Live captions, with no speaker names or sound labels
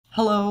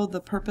Hello,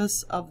 the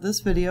purpose of this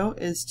video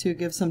is to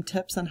give some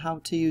tips on how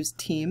to use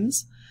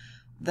Teams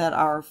that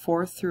our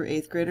 4th through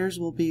 8th graders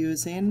will be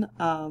using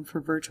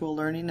for virtual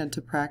learning and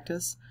to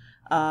practice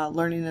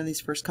learning in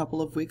these first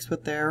couple of weeks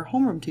with their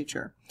homeroom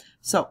teacher.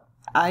 So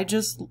I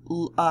just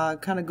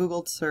kind of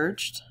Googled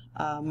searched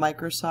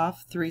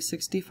Microsoft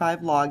 365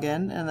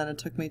 login, and then it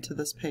took me to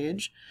this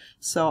page.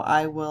 So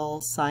I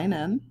will sign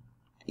in.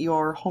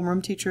 Your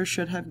homeroom teacher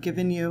should have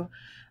given you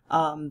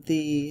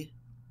the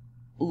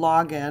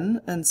login,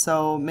 and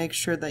so make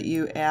sure that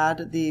you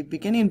add the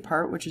beginning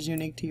part, which is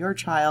unique to your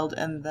child,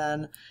 and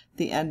then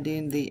the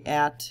ending, the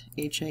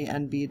 @hanb.org,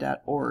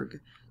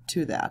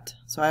 to that.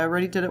 So I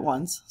already did it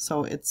once,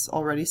 so it's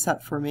already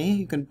set for me.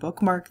 You can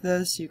bookmark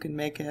this, you can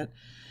make it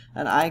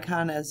an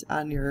icon as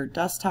on your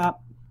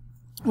desktop,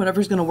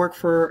 whatever's going to work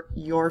for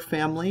your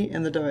family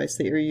and the device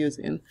that you're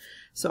using.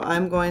 So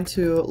I'm going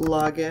to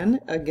log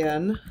in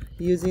again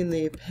using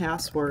the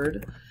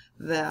password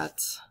that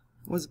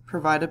was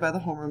provided by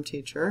the homeroom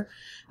teacher.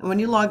 And when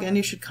you log in,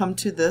 you should come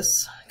to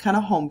this kind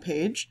of home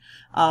page.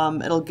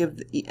 It'll give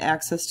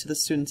access to the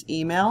student's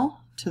email,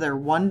 to their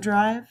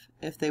OneDrive,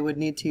 if they would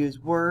need to use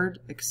Word,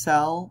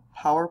 Excel,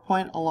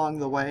 PowerPoint along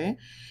the way,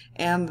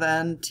 and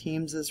then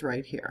Teams is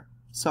right here.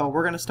 So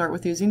we're going to start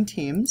with using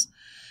Teams.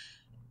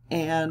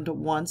 And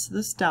once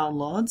this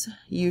downloads,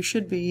 you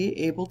should be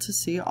able to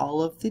see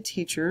all of the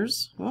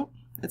teachers. Well,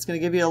 it's going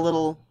to give you a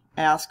little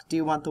ask, do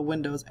you want the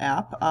Windows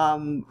app?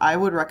 I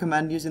would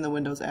recommend using the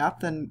Windows app,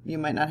 then you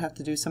might not have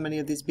to do so many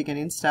of these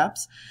beginning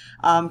steps.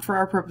 For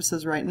our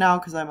purposes right now,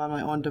 because I'm on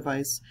my own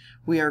device,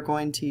 we are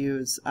going to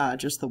use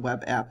just the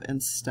web app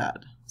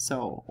instead.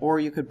 So, or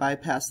you could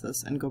bypass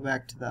this and go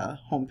back to the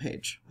home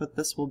page, but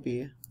this will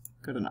be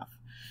good enough.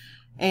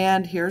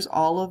 And here's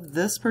all of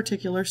this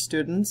particular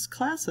student's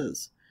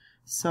classes.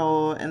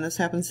 So, and this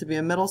happens to be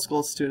a middle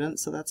school student,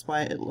 so that's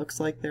why it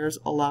looks like there's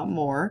a lot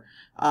more.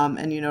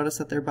 And you notice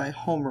that they're by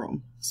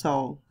homeroom.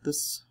 So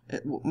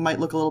it might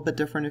look a little bit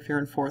different if you're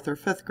in 4th or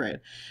 5th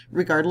grade.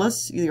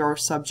 Regardless, your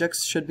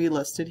subjects should be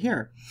listed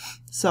here.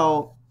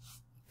 So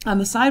on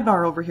the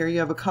sidebar over here, you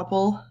have a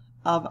couple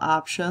of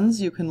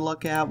options. You can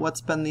look at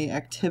what's been the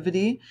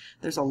activity.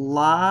 There's a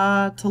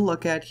lot to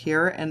look at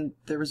here, and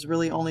there's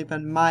really only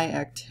been my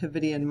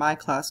activity in my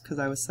class because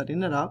I was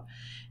setting it up.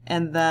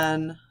 And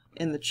then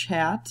in the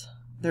chat,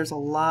 there's a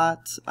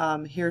lot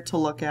here to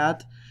look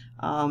at.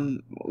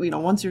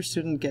 Once your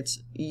student gets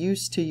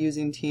used to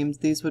using Teams,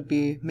 these would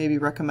be maybe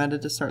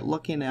recommended to start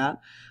looking at.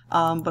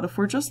 But if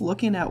we're just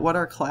looking at what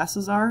our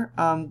classes are,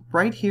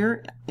 right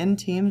here in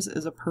Teams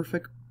is a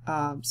perfect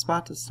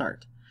spot to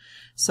start.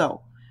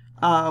 So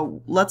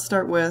let's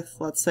start with,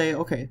 let's say,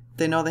 okay,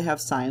 they know they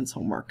have science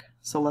homework.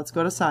 So let's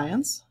go to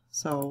science.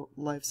 So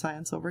life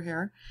science over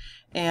here.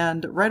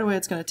 And right away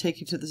it's going to take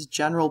you to this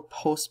general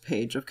post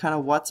page of kind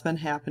of what's been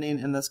happening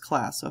in this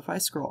class. So if I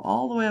scroll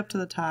all the way up to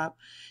the top,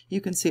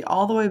 you can see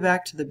all the way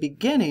back to the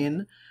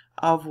beginning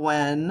of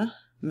when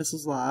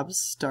Mrs. Lobbs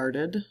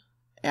started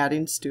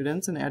adding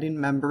students and adding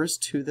members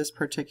to this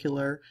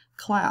particular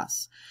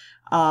class.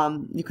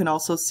 You can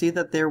also see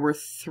that there were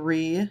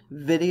 3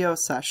 video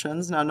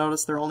sessions. Now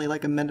notice they're only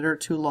like a minute or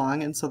 2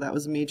 long, and so that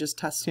was me just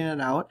testing it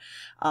out.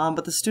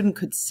 But the student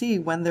could see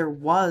when there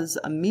was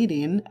a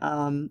meeting,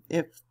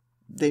 if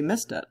they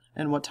missed it,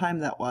 and what time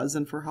that was,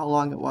 and for how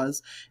long it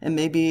was, and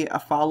maybe a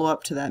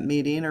follow-up to that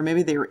meeting, or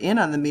maybe they were in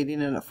on the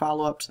meeting and a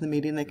follow-up to the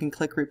meeting. They can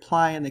click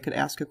reply and they could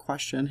ask a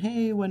question.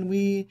 Hey, when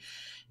we,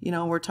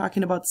 we're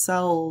talking about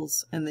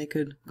cells, and they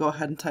could go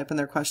ahead and type in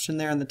their question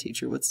there, and the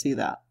teacher would see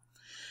that.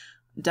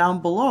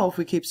 Down below, if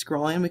we keep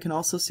scrolling, we can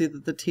also see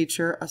that the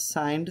teacher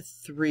assigned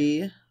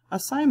 3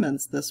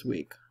 assignments this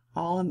week,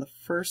 all in the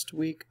first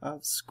week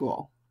of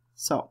school.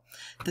 So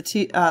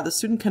the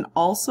student can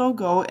also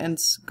go and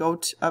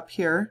up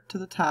here to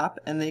the top,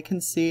 and they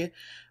can see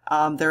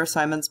their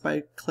assignments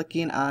by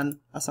clicking on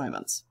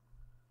assignments.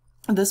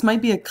 This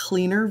might be a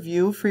cleaner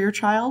view for your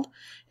child,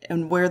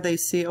 and where they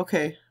see,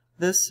 okay,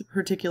 this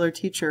particular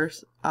teacher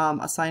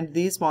assigned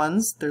these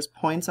ones. There's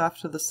points off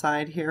to the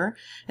side here.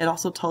 It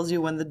also tells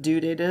you when the due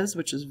date is,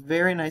 which is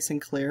very nice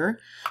and clear.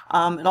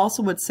 It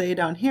also would say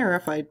down here,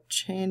 if I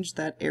change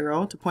that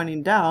arrow to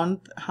pointing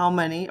down, how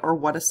many or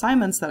what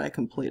assignments that I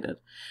completed.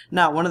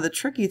 Now, one of the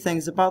tricky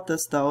things about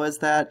this, though, is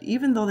that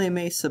even though they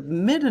may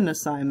submit an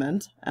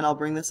assignment, and I'll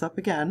bring this up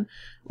again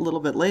a little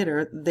bit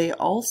later, they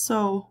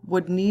also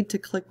would need to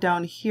click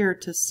down here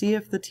to see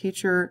if the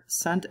teacher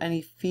sent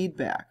any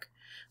feedback.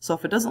 So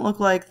if it doesn't look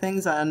like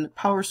things on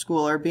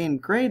PowerSchool are being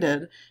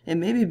graded, it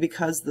may be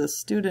because the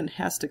student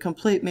has to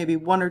complete maybe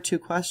 1 or 2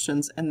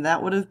 questions, and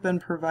that would have been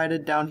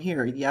provided down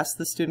here. Yes,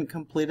 the student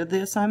completed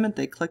the assignment,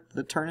 they clicked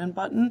the turn-in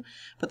button,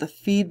 but the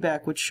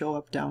feedback would show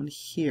up down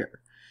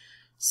here.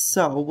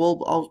 So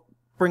I'll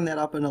bring that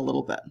up in a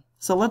little bit.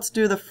 So let's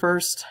do the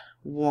first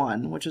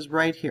one, which is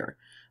right here.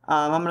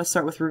 I'm going to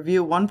start with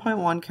Review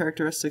 1.1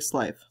 Characteristics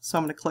Life. So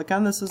I'm going to click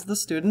on this as the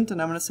student,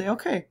 and I'm going to say,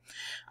 okay,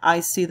 I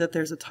see that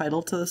there's a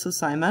title to this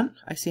assignment.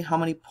 I see how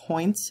many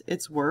points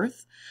it's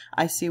worth.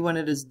 I see when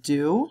it is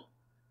due.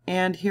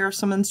 And here are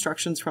some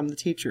instructions from the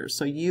teacher.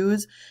 So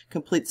use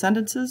complete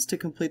sentences to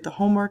complete the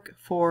homework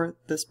for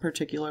this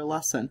particular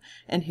lesson.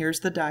 And here's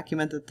the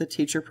document that the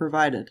teacher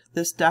provided.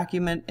 This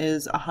document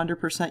is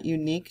 100%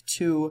 unique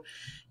to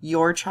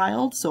your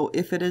child. So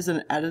if it is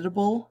an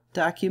editable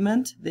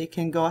document, they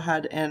can go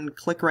ahead and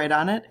click right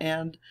on it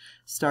and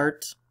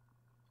start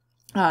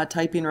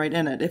typing right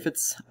in it. If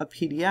it's a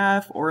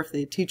PDF, or if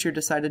the teacher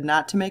decided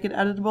not to make it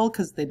editable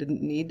because they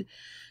didn't need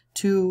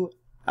to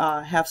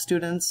have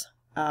students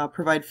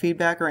provide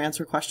feedback or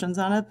answer questions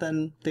on it,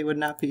 then they would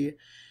not be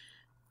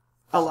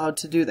allowed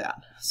to do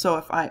that. So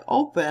if I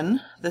open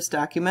this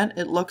document,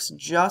 it looks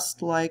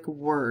just like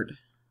Word.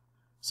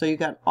 So you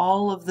got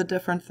all of the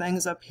different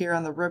things up here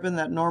on the ribbon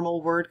that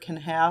normal Word can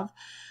have.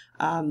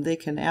 They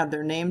can add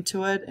their name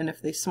to it, and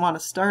if they want to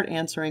start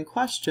answering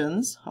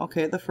questions,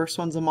 okay, the first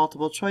one's a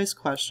multiple choice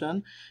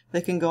question,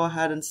 they can go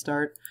ahead and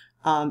start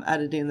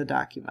editing the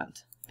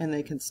document. And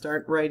they can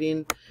start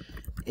writing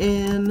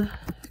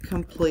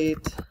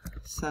incomplete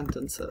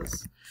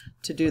sentences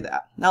to do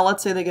that. Now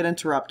let's say they get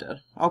interrupted.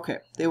 Okay,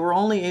 they were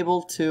only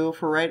able to,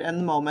 for right in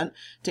the moment,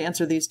 to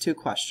answer these two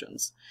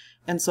questions.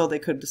 And so they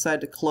could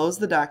decide to close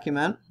the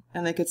document,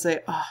 and they could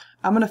say, oh,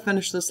 I'm going to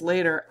finish this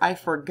later. I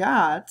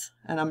forgot,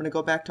 and I'm going to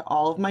go back to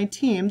all of my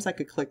teams. I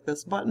could click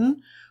this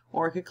button,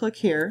 or I could click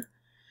here,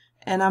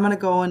 and I'm going to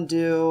go and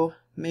do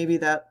maybe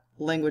that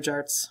language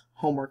arts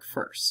homework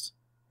first.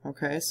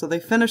 Okay, so they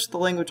finished the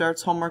language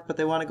arts homework, but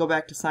they want to go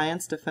back to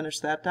science to finish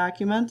that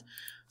document.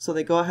 So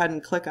they go ahead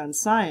and click on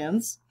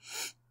science,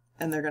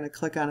 and they're going to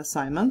click on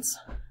assignments.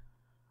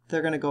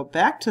 They're going to go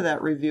back to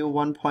that review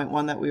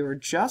 1.1 that we were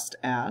just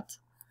at.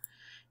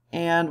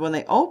 And when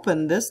they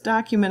open this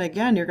document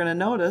again, you're going to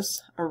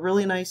notice a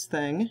really nice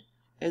thing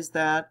is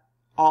that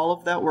all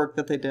of that work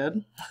that they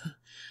did,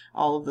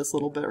 all of this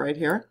little bit right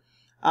here,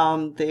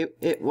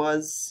 it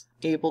was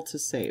able to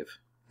save,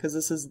 because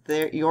this is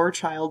your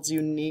child's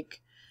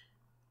unique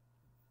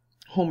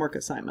homework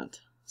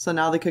assignment. So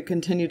now they could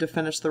continue to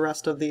finish the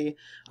rest of the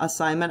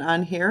assignment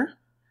on here,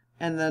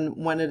 and then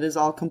when it is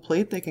all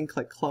complete, they can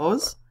click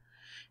close,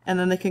 and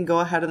then they can go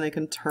ahead and they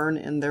can turn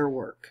in their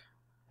work.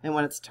 And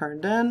when it's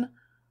turned in,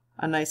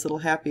 a nice little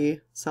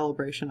happy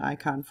celebration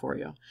icon for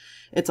you.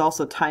 It's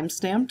also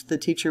time-stamped. The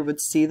teacher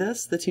would see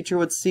this. The teacher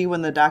would see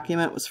when the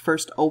document was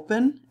first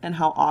open and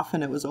how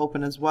often it was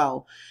open as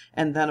well.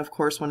 And then, of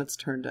course, when it's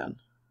turned in.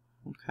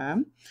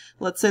 Okay.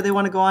 Let's say they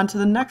want to go on to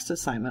the next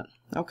assignment.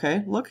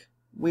 Okay, look.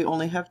 We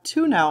only have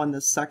 2 now in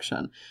this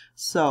section.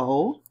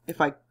 So if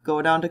I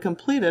go down to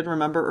completed,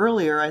 remember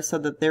earlier I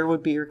said that there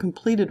would be your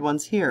completed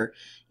ones here.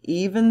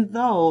 Even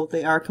though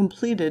they are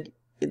completed,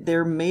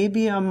 there may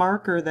be a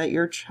marker that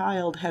your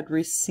child had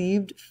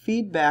received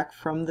feedback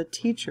from the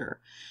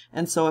teacher.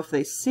 And so if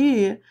they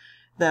see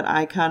that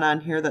icon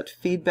on here that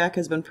feedback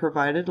has been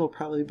provided, it'll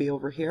probably be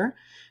over here,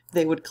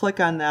 they would click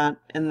on that,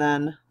 and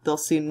then they'll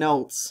see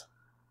notes,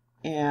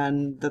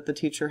 and that the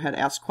teacher had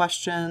asked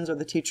questions, or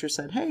the teacher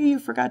said, hey, you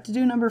forgot to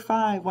do number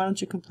 5, why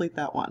don't you complete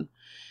that one?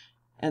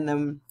 And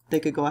then they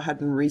could go ahead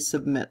and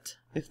resubmit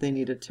if they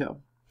needed to.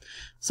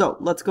 So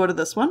let's go to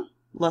this one,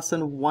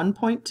 lesson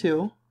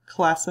 1.2,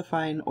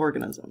 classifying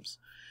organisms.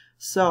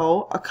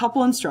 So a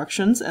couple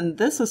instructions, and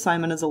this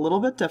assignment is a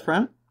little bit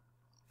different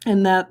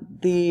in that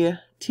the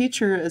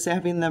teacher is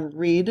having them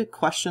read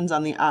questions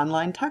on the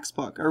online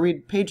textbook, or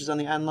read pages on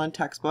the online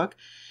textbook,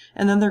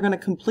 and then they're going to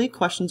complete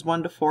questions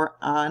 1 to 4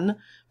 on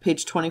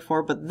page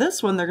 24, but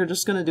this one they're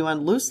just going to do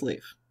on loose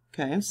leaf.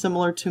 Okay,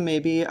 similar to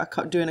maybe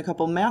doing a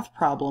couple math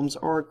problems,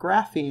 or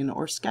graphing,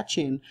 or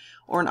sketching,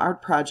 or an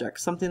art project,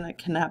 something that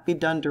cannot be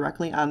done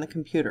directly on the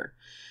computer.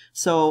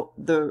 So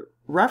the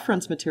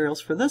reference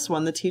materials for this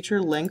one, the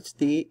teacher linked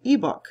the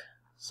ebook.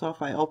 So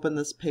if I open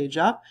this page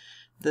up,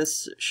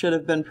 this should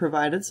have been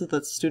provided so that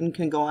the student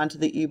can go on to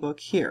the ebook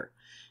here.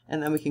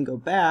 And then we can go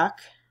back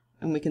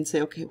and we can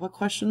say, okay, what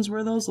questions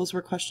were those? Those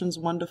were questions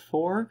 1 to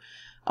 4.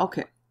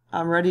 Okay,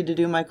 I'm ready to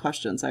do my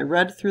questions. I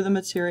read through the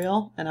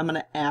material, and I'm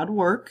going to add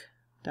work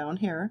down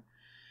here.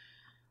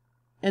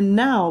 And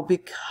now,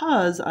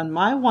 because on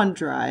my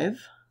OneDrive,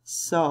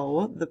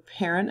 so the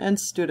parent and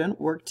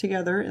student work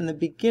together in the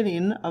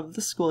beginning of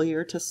the school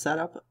year to set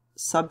up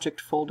subject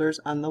folders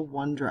on the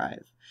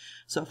OneDrive.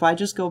 So if I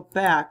just go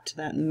back to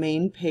that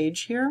main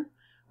page here,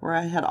 where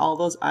I had all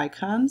those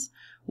icons,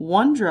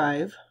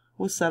 OneDrive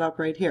was set up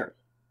right here.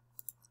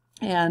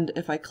 And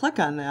if I click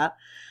on that,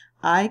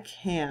 I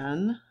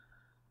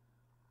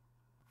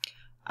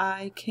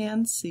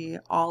can see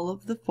all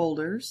of the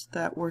folders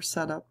that were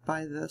set up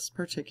by this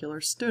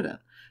particular student.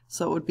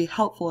 So it would be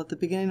helpful at the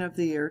beginning of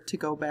the year to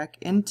go back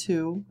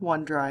into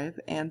OneDrive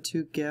and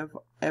to give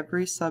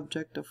every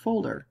subject a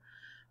folder,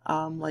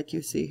 like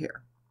you see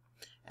here.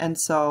 And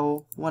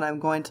so when I'm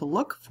going to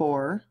look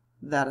for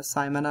that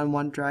assignment on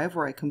OneDrive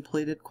where I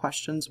completed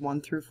questions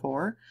 1 through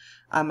 4,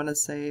 I'm going to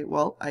say,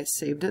 well, I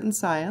saved it in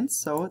science,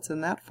 so it's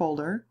in that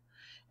folder.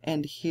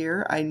 And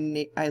here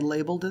I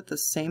labeled it the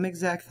same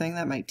exact thing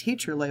that my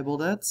teacher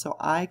labeled it, so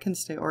I can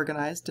stay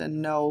organized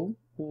and know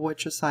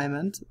which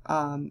assignment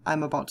I'm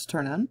about to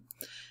turn in.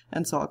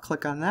 And so I'll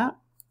click on that.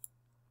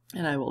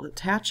 and I will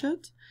attach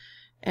it.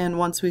 And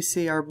once we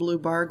see our blue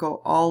bar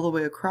go all the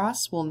way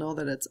across, we'll know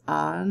that it's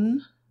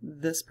on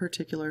this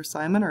particular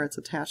assignment, or it's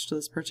attached to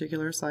this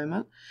particular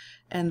assignment,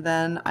 and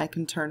then I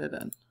can turn it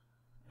in.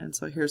 And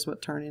so here's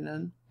what turning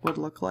in would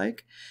look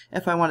like.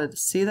 If I wanted to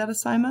see that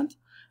assignment,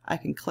 I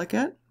can click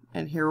it,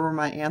 and here were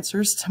my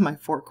answers to my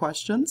 4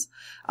 questions.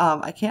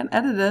 I can't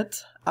edit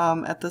it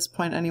at this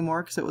point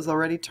anymore because it was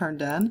already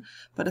turned in,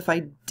 but if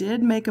I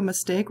did make a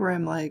mistake where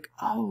I'm like,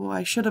 oh,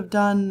 I should have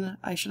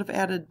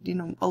added, you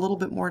know, a little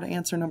bit more to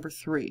answer number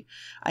 3,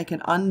 I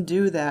can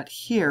undo that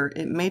here.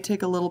 It may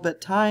take a little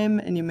bit time,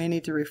 and you may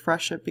need to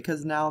refresh it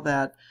because now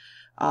that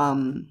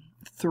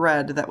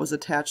thread that was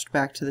attached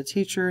back to the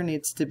teacher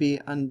needs to be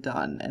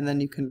undone, and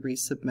then you can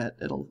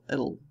resubmit.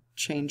 It'll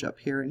change up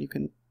here and you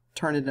can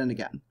turn it in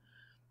again.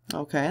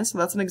 Okay, so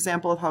that's an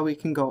example of how we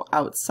can go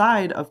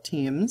outside of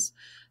Teams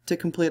to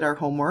complete our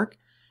homework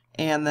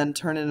and then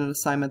turn in an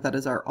assignment that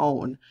is our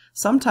own.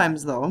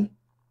 Sometimes though,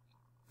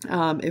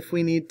 if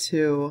we need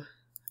to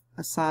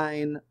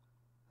assign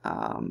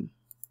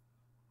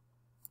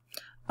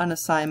an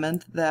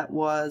assignment that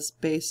was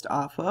based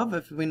off of,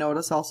 if we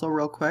notice also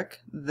real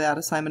quick, that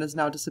assignment has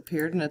now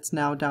disappeared and it's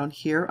now down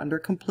here under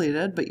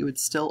completed, but you would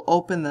still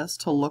open this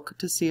to look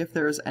to see if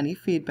there is any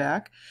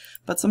feedback.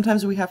 But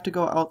sometimes we have to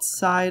go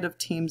outside of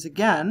Teams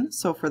again.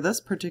 So for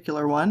this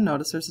particular one,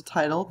 notice there's a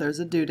title, there's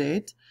a due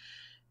date.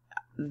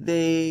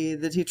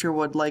 The teacher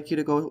would like you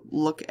to go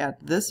look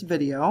at this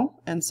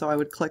video, and so I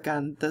would click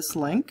on this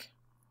link,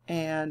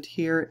 and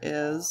here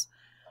is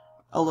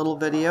a little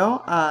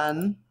video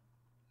on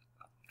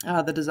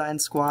the design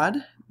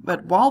squad.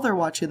 But while they're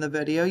watching the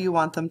video, you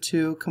want them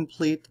to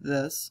complete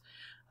this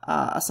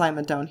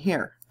assignment down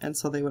here, and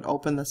so they would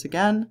open this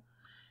again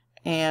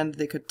and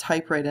they could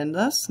type right in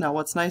this. Now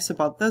what's nice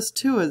about this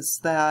too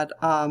is that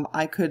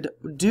I could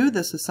do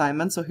this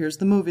assignment, so here's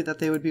the movie that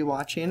they would be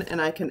watching,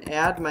 and I can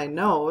add my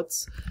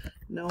notes,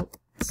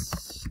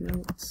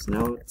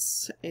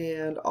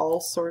 and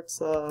all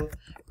sorts of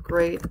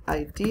great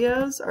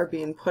ideas are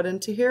being put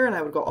into here, and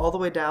I would go all the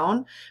way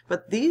down.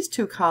 But these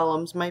 2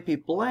 columns might be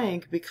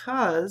blank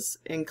because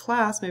in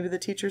class maybe the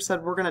teacher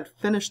said we're going to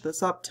finish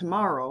this up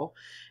tomorrow,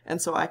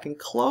 and so I can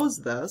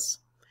close this.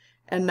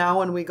 And now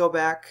when we go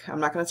back, I'm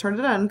not going to turn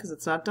it in because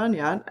it's not done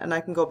yet, and I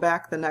can go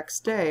back the next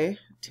day.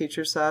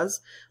 Teacher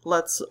says,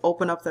 let's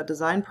open up that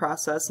design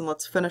process and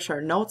let's finish our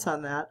notes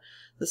on that.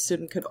 The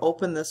student could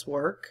open this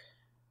work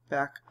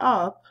back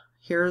up.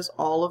 Here's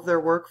all of their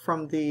work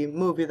from the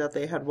movie that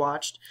they had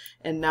watched,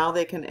 and now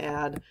they can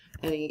add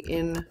any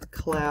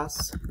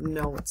in-class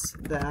notes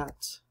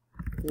that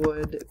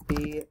would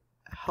be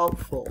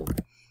helpful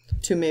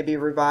to maybe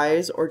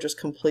revise or just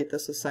complete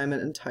this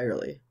assignment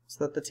entirely,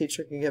 so that the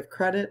teacher can give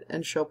credit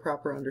and show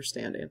proper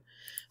understanding.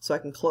 So I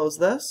can close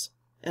this,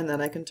 and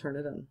then I can turn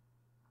it in.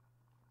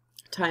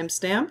 Time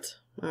stamped,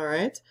 all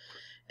right.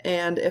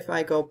 And if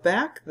I go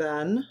back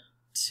then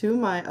to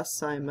my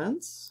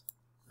assignments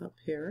up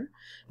here,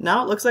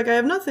 now it looks like I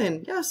have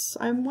nothing. Yes,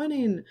 I'm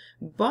winning.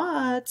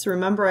 But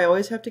remember, I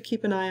always have to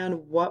keep an eye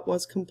on what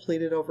was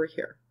completed over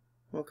here.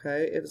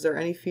 Okay, is there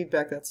any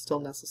feedback that's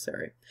still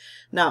necessary?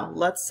 Now,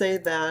 let's say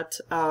that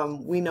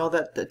we know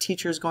that the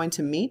teacher is going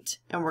to meet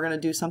and we're going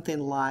to do something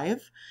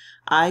live.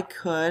 I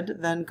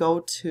could then go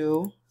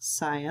to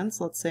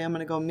science. Let's say I'm going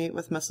to go meet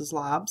with Mrs.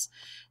 Lobbs,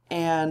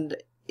 and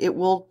it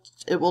will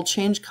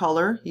change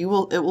color. It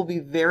will be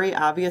very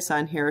obvious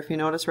on here. If you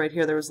notice right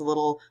here, there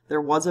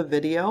was a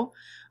video.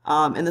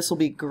 And this will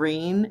be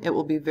green. It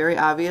will be very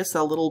obvious.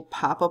 A little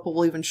pop-up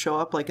will even show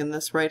up like in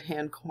this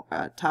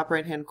top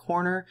right hand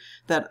corner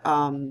that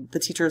the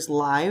teacher is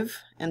live.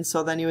 And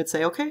so then you would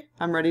say, okay,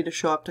 I'm ready to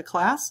show up to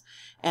class,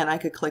 and I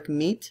could click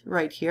meet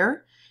right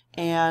here.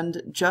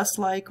 And just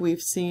like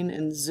we've seen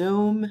in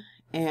Zoom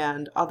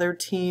and other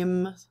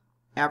team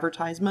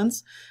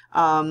advertisements,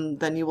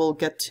 then you will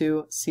get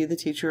to see the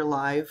teacher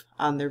live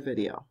on their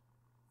video.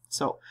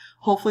 So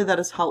hopefully that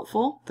is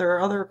helpful. There are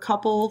other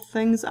couple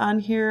things on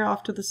here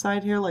off to the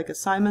side here, like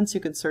assignments. You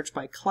can search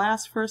by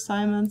class for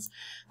assignments.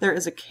 There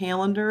is a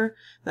calendar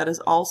that is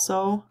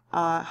also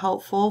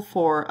helpful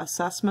for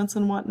assessments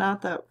and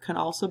whatnot that can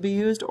also be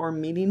used, or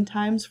meeting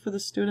times for the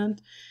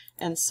student.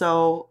 And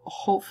so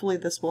hopefully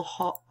this will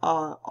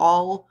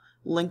all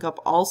link up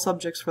all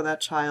subjects for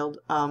that child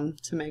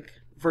to make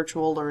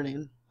virtual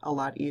learning a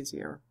lot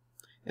easier.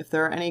 If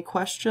there are any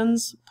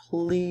questions,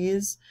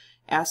 please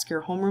ask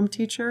your homeroom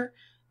teacher,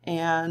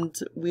 and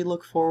we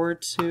look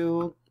forward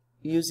to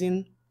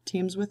using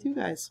Teams with you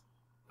guys.